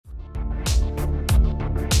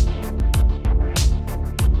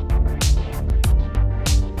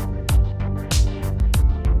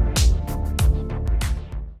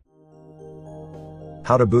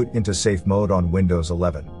How to boot into safe mode on Windows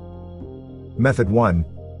 11. Method 1.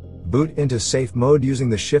 Boot into safe mode using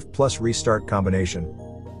the Shift+Restart combination.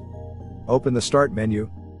 Open the Start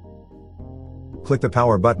menu. Click the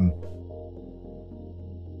Power button.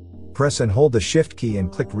 Press and hold the Shift key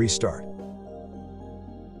and click Restart.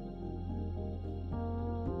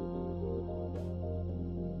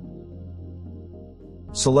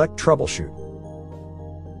 Select Troubleshoot.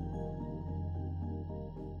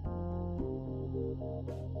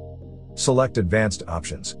 Select Advanced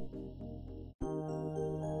Options.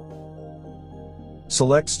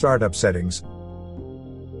 Select Startup Settings.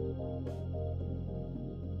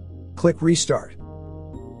 Click Restart.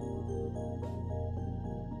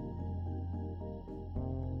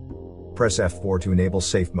 Press F4 to enable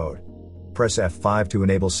safe mode. Press F5 to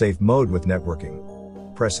enable safe mode with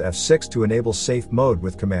networking. Press F6 to enable safe mode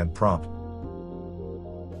with command prompt.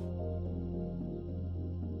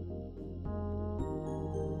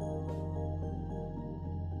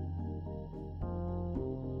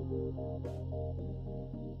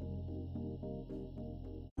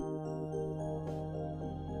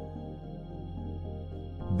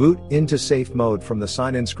 Boot into safe mode from the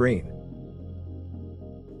sign-in screen.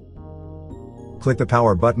 Click the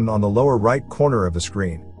Power button on the lower right corner of the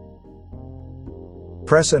screen.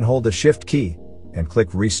 Press and hold the Shift key, and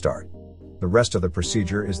click Restart. The rest of the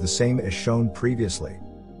procedure is the same as shown previously.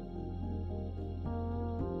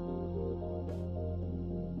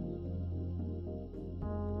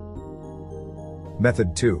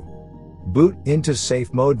 Method 2. Boot into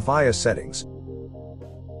safe mode via Settings.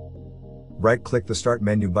 Right-click the Start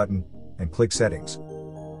menu button, and click Settings.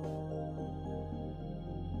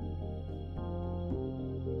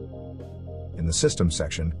 In the System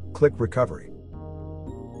section, click Recovery.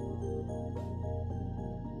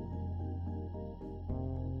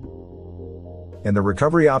 In the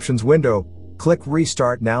Recovery Options window, click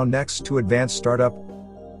Restart Now next to Advanced Startup.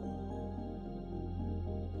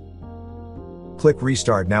 Click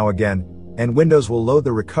Restart Now again, and Windows will load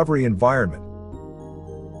the recovery environment.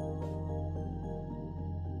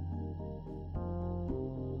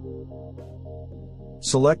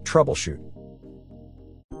 Select Troubleshoot.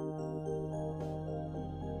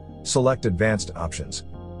 Select Advanced Options.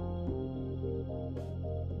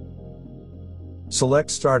 Select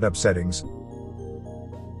Startup Settings.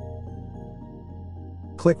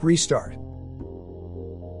 Click Restart.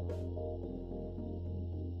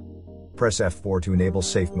 Press F4 to enable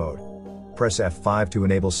safe mode. Press F5 to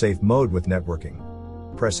enable safe mode with networking.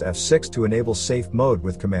 Press F6 to enable safe mode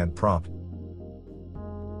with command prompt.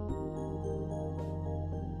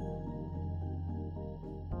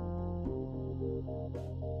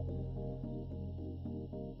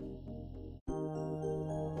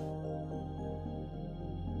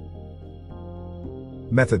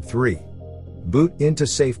 Method 3. Boot into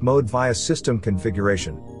safe mode via System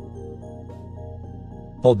Configuration.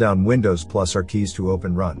 Hold down Windows plus R keys to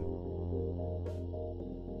open Run.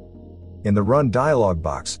 In the Run dialog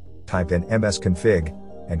box, type in msconfig,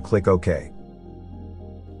 and click OK.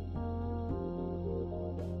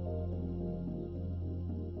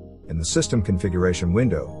 In the System Configuration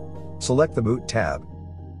window, select the Boot tab.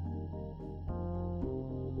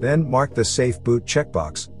 Then mark the Safe Boot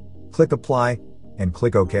checkbox, click Apply, and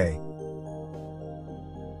click OK.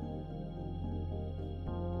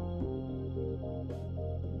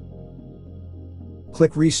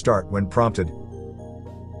 Click Restart when prompted.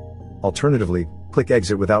 Alternatively, click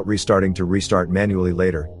Exit without restarting to restart manually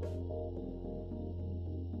later.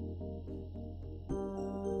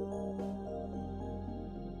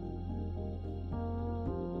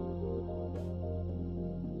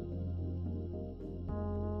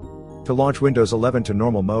 To launch Windows 11 to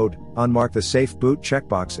normal mode, unmark the Safe Boot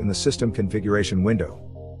checkbox in the System Configuration window.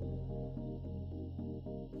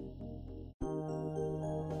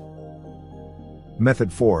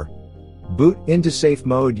 Method 4. Boot into safe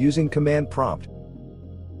mode using command prompt.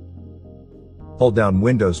 Hold down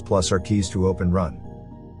Windows plus R keys to open Run.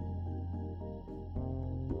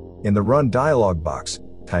 In the Run dialog box,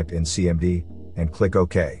 type in CMD, and click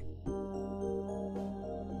OK.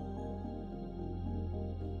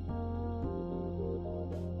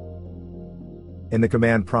 In the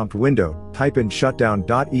command prompt window, type in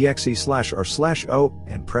shutdown.exe/r/o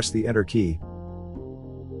and press the Enter key.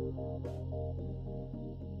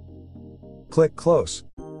 Click Close.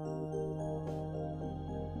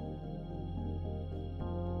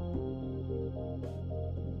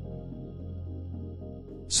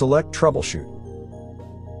 Select Troubleshoot.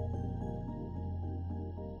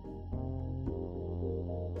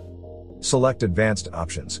 Select Advanced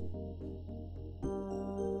Options.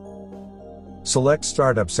 Select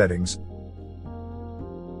Startup Settings.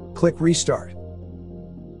 click Restart.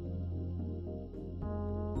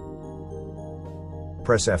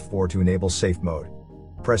 Press F4 to enable safe mode.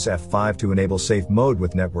 Press F5 to enable safe mode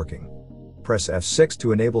with networking. Press F6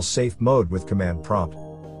 to enable safe mode with command prompt.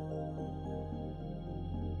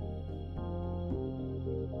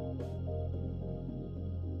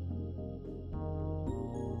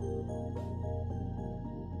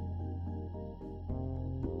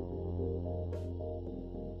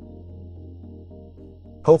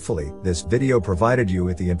 Hopefully, this video provided you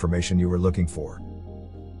with the information you were looking for.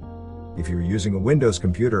 If you're using a Windows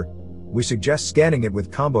computer, we suggest scanning it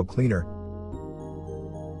with Combo Cleaner.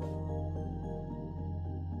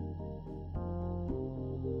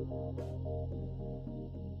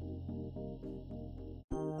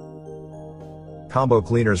 Combo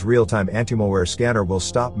Cleaner's real-time anti-malware scanner will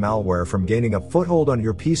stop malware from gaining a foothold on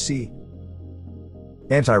your PC.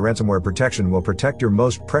 Anti-ransomware protection will protect your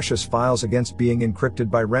most precious files against being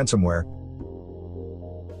encrypted by ransomware.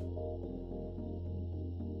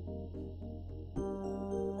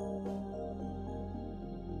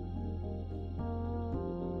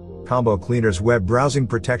 Combo Cleaner's web browsing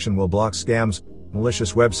protection will block scams,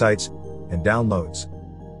 malicious websites, and downloads.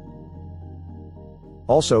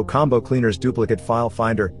 Also, Combo Cleaner's duplicate file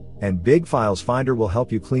finder and Big Files Finder will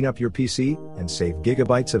help you clean up your PC and save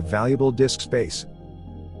gigabytes of valuable disk space.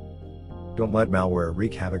 Don't let malware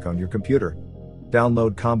wreak havoc on your computer.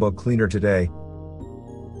 Download Combo Cleaner today.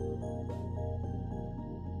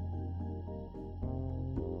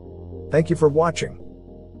 Thank you for watching.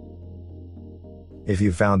 If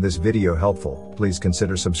you found this video helpful, please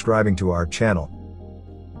consider subscribing to our channel.